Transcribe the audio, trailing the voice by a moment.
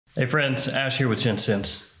Hey friends, Ash here with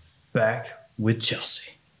Gents, back with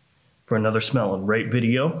Chelsea for another smell and rate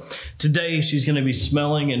video. Today she's going to be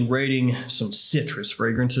smelling and rating some citrus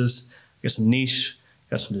fragrances. Got some niche,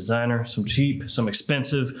 got some designer, some cheap, some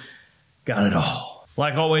expensive, got it all.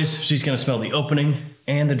 Like always, she's going to smell the opening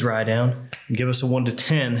and the dry down and give us a 1 to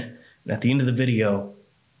 10. And at the end of the video,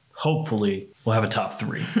 hopefully we'll have a top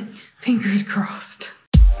 3. Fingers crossed.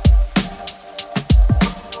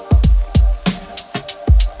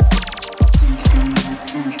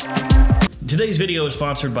 Today's video is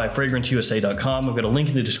sponsored by FragranceUSA.com. I've got a link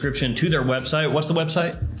in the description to their website. What's the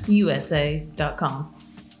website? USA.com.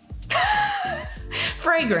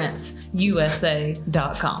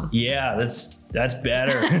 FragranceUSA.com. Yeah, that's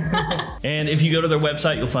better. And if you go to their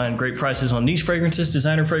website, you'll find great prices on niche fragrances,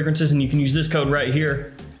 designer fragrances, and you can use this code right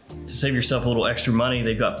here to save yourself a little extra money.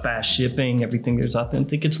 They've got fast shipping, everything there's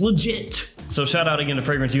authentic, it's legit. So shout out again to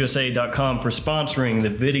FragranceUSA.com for sponsoring the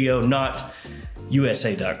video, not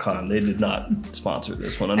USA.com. They did not sponsor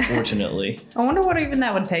this one, unfortunately. I wonder what even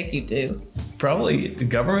that would take you to. Probably a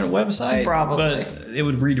government website. Probably. But it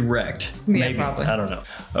would redirect. Yeah, maybe. probably. I don't know.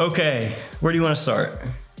 Okay, where do you want to start?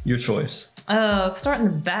 Your choice. Let's start in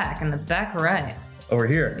the back right. Over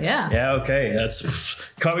here? Yeah. Yeah, okay.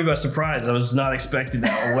 That's caught me by surprise. I was not expecting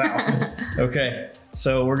that. Oh, wow. Okay,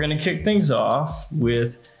 so we're gonna kick things off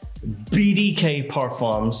with BDK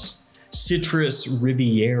Parfums Citrus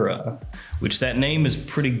Riviera, which that name is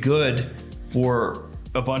pretty good for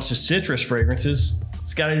a bunch of citrus fragrances.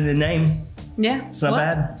 It's got it in the name. Yeah. It's not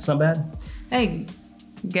bad. It's not bad. Hey,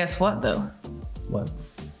 guess what though? What?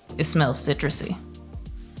 It smells citrusy.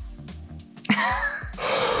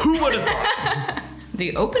 Who would have thought?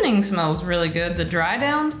 The opening smells really good. The dry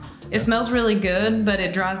down, it smells really good, but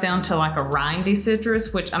it dries down to like a rindy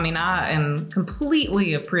citrus, which I mean, I am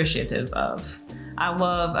completely appreciative of. I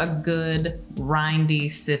love a good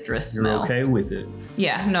rindy citrus smell. You're okay with it?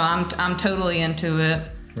 Yeah, no, I'm totally into it.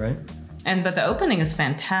 Right. But the opening is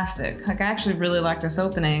fantastic. Like I actually really like this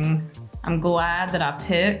opening. I'm glad that I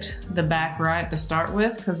picked the back right to start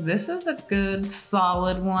with because this is a good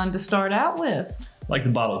solid one to start out with. Like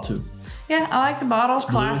the bottle too. Yeah, I like the bottle,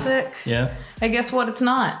 classic. Yeah. Hey, guess what it's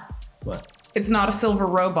not? What? It's not a silver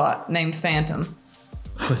robot named Phantom.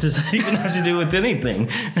 What does that even have to do with anything?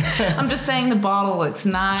 I'm just saying the bottle looks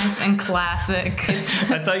nice and classic. I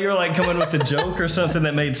thought you were like coming with a joke or something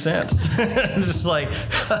that made sense. It's just like,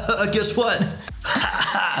 guess what?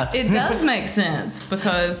 It does make sense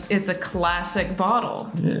because it's a classic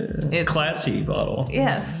bottle. Yeah. It's classy bottle.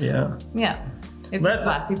 Yes. Yeah. Yeah. It's a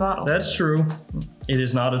classy bottle. That's true. It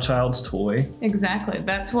is not a child's toy. Exactly.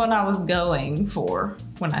 That's what I was going for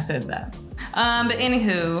when I said that. But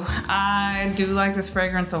anywho, I do like this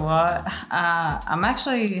fragrance a lot. I'm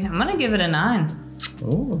gonna give it a 9.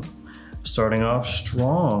 Oh, starting off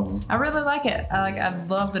strong. I really like it. I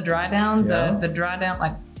love the dry down. Yeah. The dry down,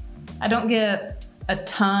 like I don't get a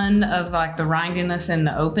ton of like the rindiness in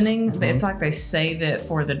the opening, but it's like they save it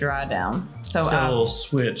for the dry down. So it's got a little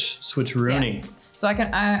switcheroony. Yeah. So I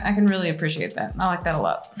can really appreciate that. I like that a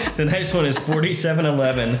lot. The next one is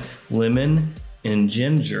 4711 Lemon and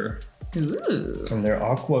Ginger. Ooh. From their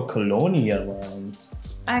Aqua Colonia line.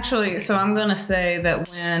 Actually, so I'm gonna say that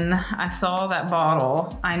when I saw that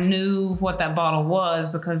bottle, I knew what that bottle was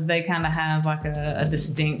because they kind of have like a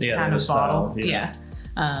distinct kind of bottle. Yeah.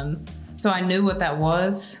 So I knew what that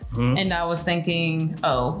was, and I was thinking,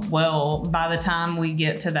 oh, well, by the time we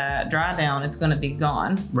get to that dry down, it's gonna be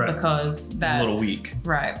gone. Right. Because that's a little weak.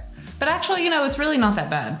 Right. But actually, you know, it's really not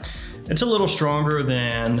that bad. It's a little stronger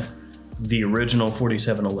than the original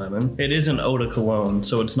 4711. It is an eau de cologne,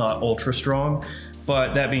 so it's not ultra strong.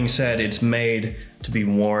 But that being said, it's made to be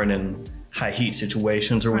worn in high heat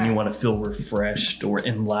situations or when you want to feel refreshed or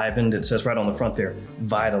enlivened. It says right on the front there,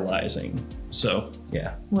 vitalizing. So,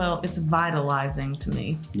 yeah. Well, it's vitalizing to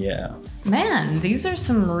me. Yeah. Man, these are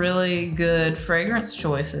some really good fragrance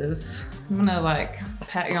choices. I'm gonna like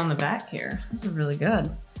pat you on the back here. This is really good.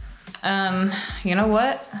 You know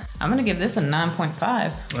what? I'm gonna give this a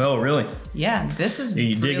 9.5. Oh, really? Yeah, this is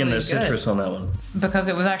You really digging the good. citrus on that one? Because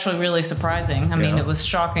it was actually really surprising. I mean, it was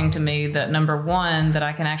shocking to me that number one, that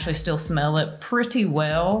I can actually still smell it pretty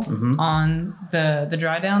well on the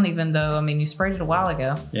dry down, even though, I mean, you sprayed it a while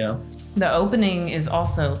ago. Yeah. The opening is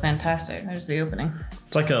also fantastic. There's the opening.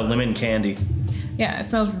 It's like a lemon candy. Yeah, it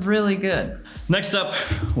smells really good. Next up,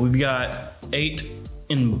 we've got 8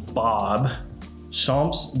 in Bob.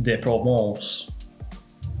 Champs de Provence.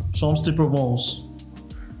 Champs de Provence.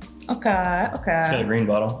 Okay, okay. It's got a green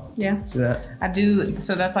bottle. Yeah. See that? I do,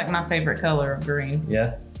 so that's like my favorite color of green.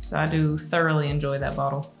 Yeah. So I do thoroughly enjoy that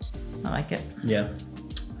bottle. I like it. Yeah.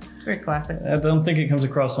 It's very classic. I don't think it comes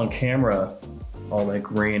across on camera all that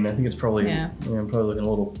green. I think it's probably, probably looking a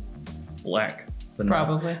little black. But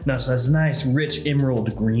probably. No, so that's nice, rich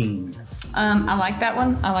emerald green. I like that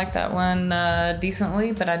one. I like that one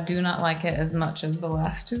decently, but I do not like it as much as the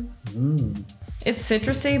last two. It's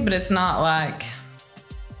citrusy, but it's not like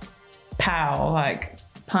pow, like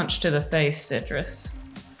punch to the face citrus.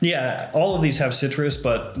 Yeah, all of these have citrus,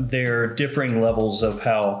 but they're differing levels of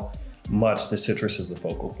how much the citrus is the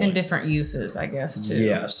focal point. And different uses, I guess, too.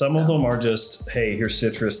 Yeah, some of them are just, hey, here's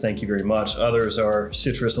citrus, thank you very much. Others are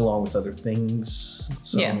citrus along with other things.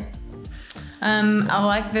 So. Yeah. I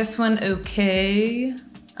like this one okay.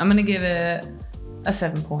 I'm going to give it a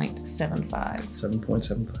 7.75.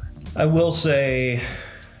 7.75. I will say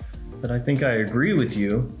that I think I agree with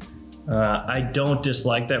you. I don't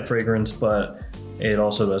dislike that fragrance, but it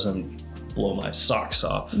also doesn't blow my socks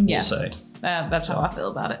off, we'll say. That's how I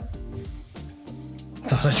feel about it.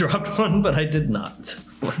 Thought I dropped one, but I did not.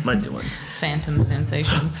 What am I doing? Phantom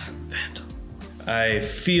sensations. Phantom. I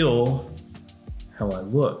feel how I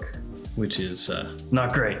look, which is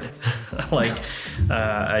not great. Like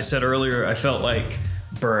I said earlier, I felt like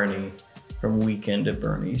Bernie from Weekend at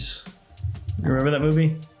Bernie's. You remember that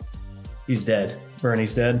movie? He's dead.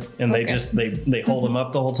 Bernie's dead, and they hold him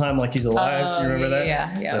up the whole time like he's alive. You remember that?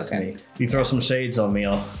 Yeah, that's me. If you throw some shades on me,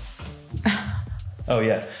 I'll. Oh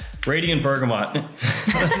yeah, Radiant Bergamot.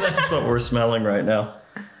 That's what we're smelling right now.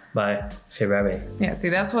 By Ferrari. Yeah, see,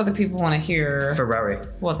 that's what the people want to hear. Ferrari.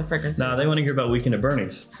 What the fragrance is. No, they want to hear about Weekend at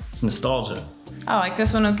Bernie's. It's nostalgia. I like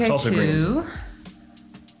this one okay too. Green.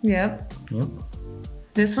 Yep.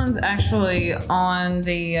 This one's actually on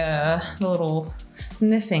the little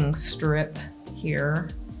sniffing strip here.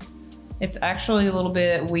 It's actually a little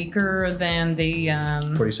bit weaker than the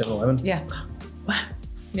 4711. Yeah.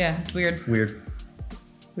 Yeah, it's weird.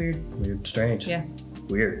 Weird, strange. Yeah.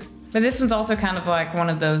 Weird. But this one's also kind of like one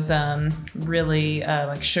of those really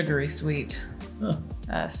like sugary sweet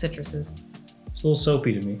citruses. It's a little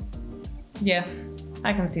soapy to me. Yeah,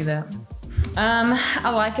 I can see that. I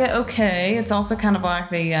like it okay. It's also kind of like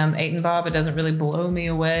the 8 and Bob. It doesn't really blow me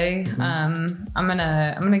away. I'm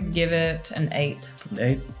gonna give it an 8. An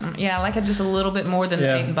 8? Yeah, I like it just a little bit more than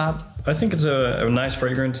the 8 and Bob. I think it's a nice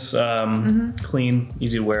fragrance. Clean,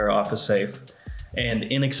 easy to wear, office safe, and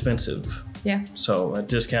inexpensive. Yeah. So a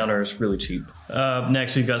discounter is really cheap.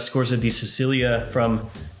 Next, we've got Scorza di Sicilia from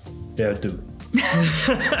Verdu.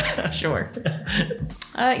 Sure.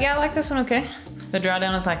 Yeah, I like this one okay. The dry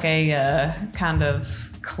down is like a kind of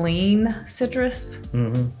clean citrus.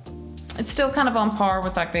 It's still kind of on par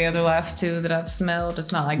with like the other last two that I've smelled.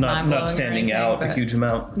 It's not like not standing out a huge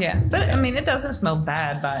amount. Yeah, but I mean, it doesn't smell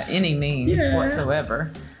bad by any means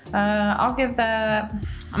whatsoever. I'll give that,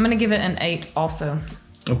 I'm gonna give it an 8 also.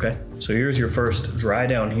 Okay, so here's your first dry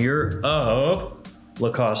down here of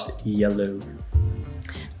Lacoste Yellow.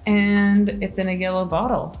 And it's in a yellow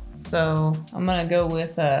bottle. So I'm gonna go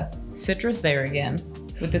with citrus there again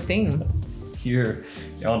with the theme. You're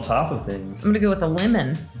on top of things. I'm gonna go with a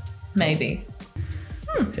lemon, maybe.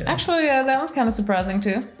 Okay. Actually, that one's kind of surprising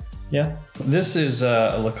too. Yeah, this is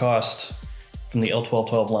a Lacoste from the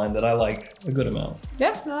L1212 line that I like a good amount.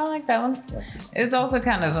 Yeah, I like that one. Yeah. It's also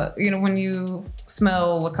kind of, when you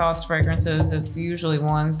smell Lacoste fragrances, it's usually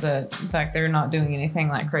ones that, in fact, they're not doing anything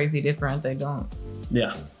like crazy different. They don't.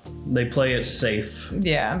 Yeah, they play it safe.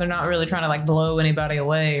 Yeah, they're not really trying to like blow anybody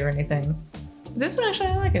away or anything. This one actually,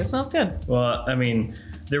 I like it. It smells good. Well, I mean,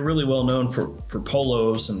 they're really well known for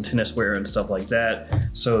polos and tennis wear and stuff like that.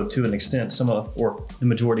 So to an extent, or the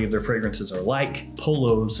majority of their fragrances are like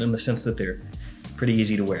polos in the sense that they're pretty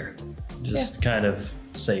easy to wear, just kind of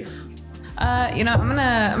safe. I'm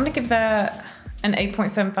gonna give that an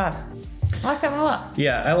 8.75. I like that one a lot.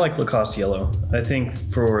 Yeah, I like Lacoste Yellow. I think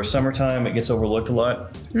for summertime, it gets overlooked a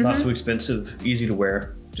lot. Not too expensive, easy to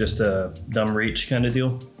wear, just a dumb reach kind of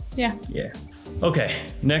deal. Yeah. Yeah. Okay,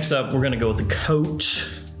 next up, we're gonna go with the Coach,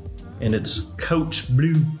 and it's Coach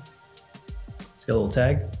Blue. It's got a little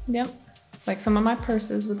tag. Yep. It's like some of my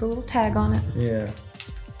purses with a little tag on it. Yeah.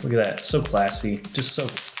 Look at that, so classy, just so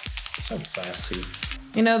classy.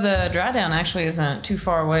 The dry down actually isn't too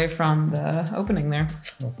far away from the opening there.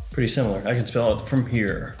 Well, pretty similar. I can spell it from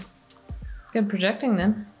here. Good projecting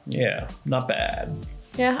then. Yeah, not bad.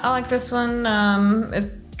 Yeah, I like this one.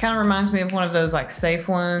 It kind of reminds me of one of those like safe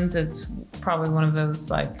ones. It's probably one of those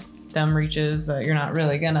like dumb reaches that you're not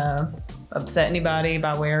really gonna upset anybody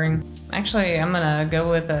by wearing. Actually, I'm gonna go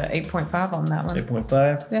with a 8.5 on that one.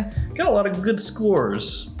 8.5? Yeah. Got a lot of good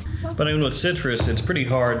scores. But I mean, with citrus, it's pretty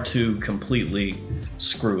hard to completely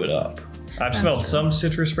screw it up. I've smelled some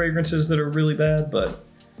citrus fragrances that are really bad, but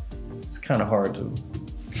it's kind of hard to.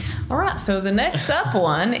 All right, so the next up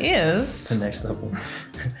one is... The next up one.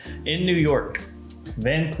 In New York,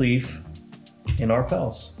 Van Cleef in our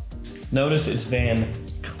pals. Notice it's Van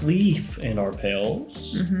Cleef in our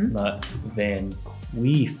pals, not Van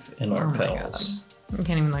Queef in our pals. I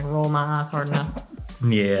can't even like roll my eyes hard enough.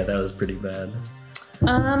 Yeah, that was pretty bad.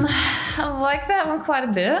 I like that one quite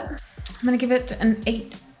a bit. I'm gonna give it an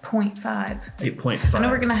 8.5. 8.5. I know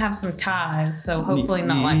we're gonna have some ties, so hopefully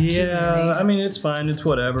not like too Yeah, I mean, it's fine. It's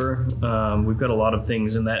whatever. We've got a lot of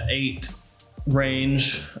things in that 8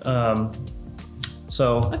 range.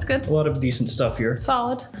 So that's good. A lot of decent stuff here.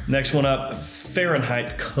 Solid. Next one up,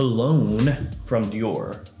 Fahrenheit Cologne from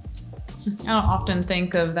Dior. I don't often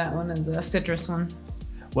think of that one as a citrus one.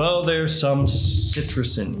 Well, there's some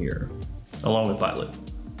citrus in here, along with violet,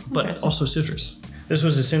 but Okay, so also citrus. This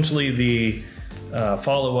was essentially the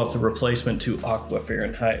follow-up, the replacement to Aqua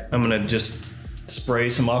Fahrenheit. I'm gonna just spray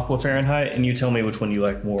some Aqua Fahrenheit and you tell me which one you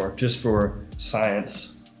like more, just for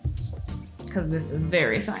science. Because this is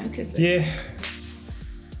very scientific. Yeah.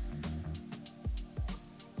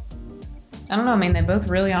 I don't know, I mean, they both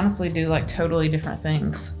really honestly do like totally different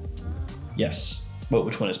things. Yes, but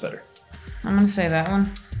which one is better? I'm gonna say that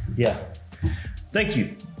one. Yeah. Thank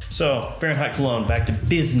you. So Fahrenheit Cologne, back to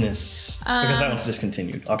business, because that one's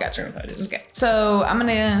discontinued. Aqua Fahrenheit is. Okay, so I'm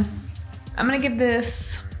gonna give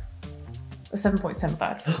this a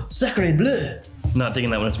 7.75. Sacre bleu. Not digging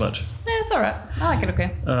that one as much. Yeah, it's all right. I like it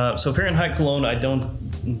okay. So Fahrenheit Cologne, I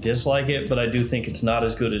don't dislike it, but I do think it's not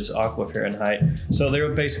as good as Aqua Fahrenheit. So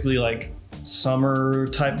they're basically like summer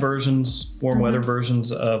type versions, warm weather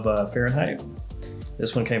versions of Fahrenheit.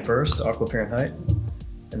 This one came first, Aqua Fahrenheit,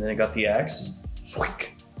 and then it got the Axe.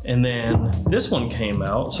 And then this one came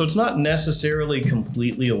out. So it's not necessarily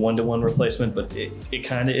completely a one-to-one replacement, but it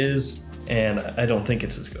kind of is. And I don't think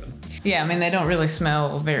it's as good. Yeah, I mean, they don't really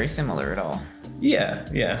smell very similar at all. Yeah,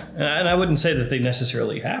 yeah. And I wouldn't say that they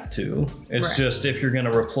necessarily have to. It's just if you're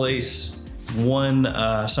gonna replace one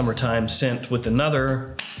summertime scent with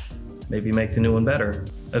another, maybe make the new one better.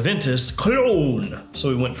 Aventus Cologne. So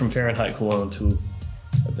we went from Fahrenheit Cologne to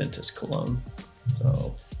Aventus Cologne.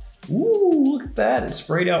 So, ooh, look at that. It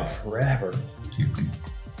sprayed out forever.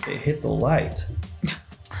 It hit the light.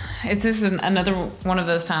 This is another one of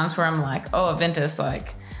those times where I'm like, oh, Aventus,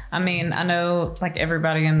 like, I mean, I know like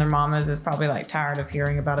everybody and their mamas is probably like tired of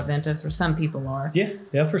hearing about Aventus, or some people are. Yeah,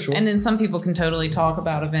 yeah, for sure. And then some people can totally talk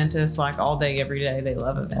about Aventus like all day, every day. They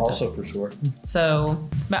love Aventus. Also for sure. So,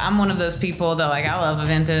 but I'm one of those people that like, I love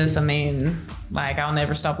Aventus. I mean, like I'll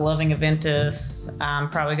never stop loving Aventus. I'm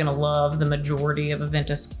probably gonna love the majority of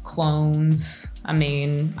Aventus clones. I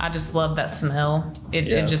mean, I just love that smell. It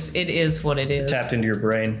is what it is. Tapped into your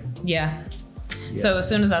brain. Yeah. So as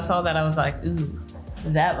soon as I saw that, I was like, ooh,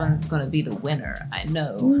 that one's gonna be the winner. I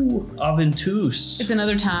know. Ooh, Aventus. It's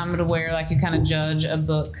another time to where like you kind of judge a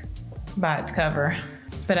book by its cover.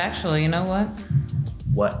 But actually, you know what?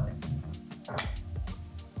 What?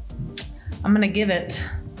 I'm gonna give it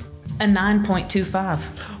a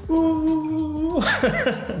 9.25. Ooh.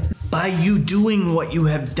 By you doing what you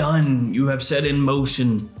have done, you have set in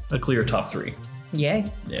motion a clear top 3. Yay.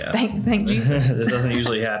 Yeah. Thank Jesus. That doesn't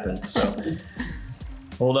usually happen. So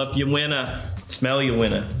hold up, you winner. Smell, you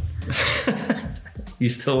winner. You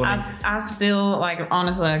still winning? I still, like,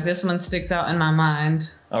 honestly, like, this one sticks out in my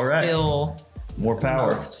mind. All right. Still. More power.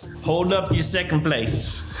 Most. Hold up your second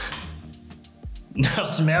place. Now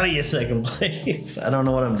smell your second place. I don't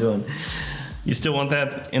know what I'm doing. You still want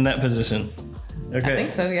that in that position? Okay. I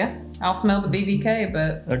think so, yeah. I'll smell the BDK,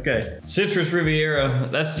 but. Okay. Citrus Riviera,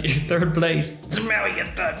 that's your third place. Smell your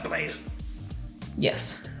third place.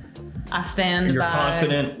 Yes. I stand You're by.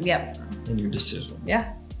 confident. Yep. In your decision.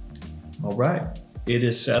 Yeah. All right. It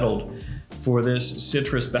is settled for this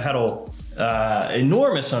citrus battle.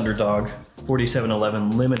 Enormous underdog,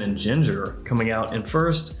 4711 Lemon and Ginger coming out in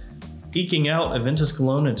first, eking out Aventus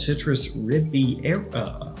Cologne and Citrus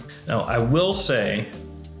Riviera. Now, I will say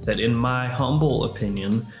that in my humble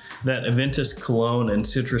opinion, that Aventus Cologne and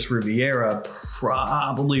Citrus Riviera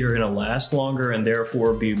probably are going to last longer and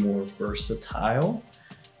therefore be more versatile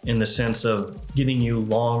in the sense of getting you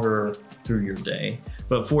longer through your day.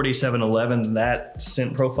 But 4711, that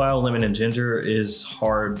scent profile, Lemon and Ginger, is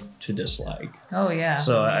hard to dislike. Oh, yeah.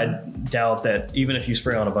 So I doubt that even if you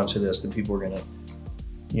spray on a bunch of this, that people are going to,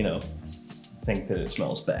 you know, think that it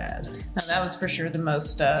smells bad. No, that was for sure the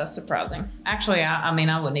most surprising. Actually, I mean,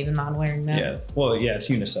 I wouldn't even mind wearing that. Yeah, well, yeah, it's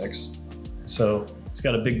unisex. So it's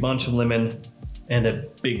got a big bunch of lemon and a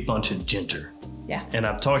big bunch of ginger. Yeah. And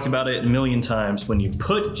I've talked about it a million times. When you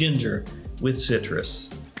put ginger with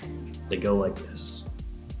citrus, they go like this.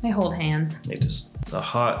 They hold hands. They just, the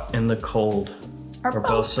hot and the cold are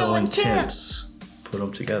both so intense. Put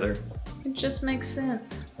them together. It just makes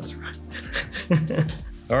sense. That's right.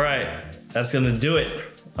 All right, that's gonna do it.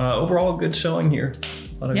 Overall, good showing here.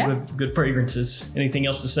 A lot of good fragrances. Anything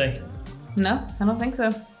else to say? No, I don't think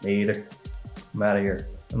so. Me either. I'm out of here.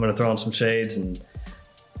 I'm gonna throw on some shades and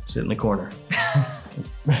sit in the corner.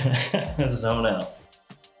 Zone out.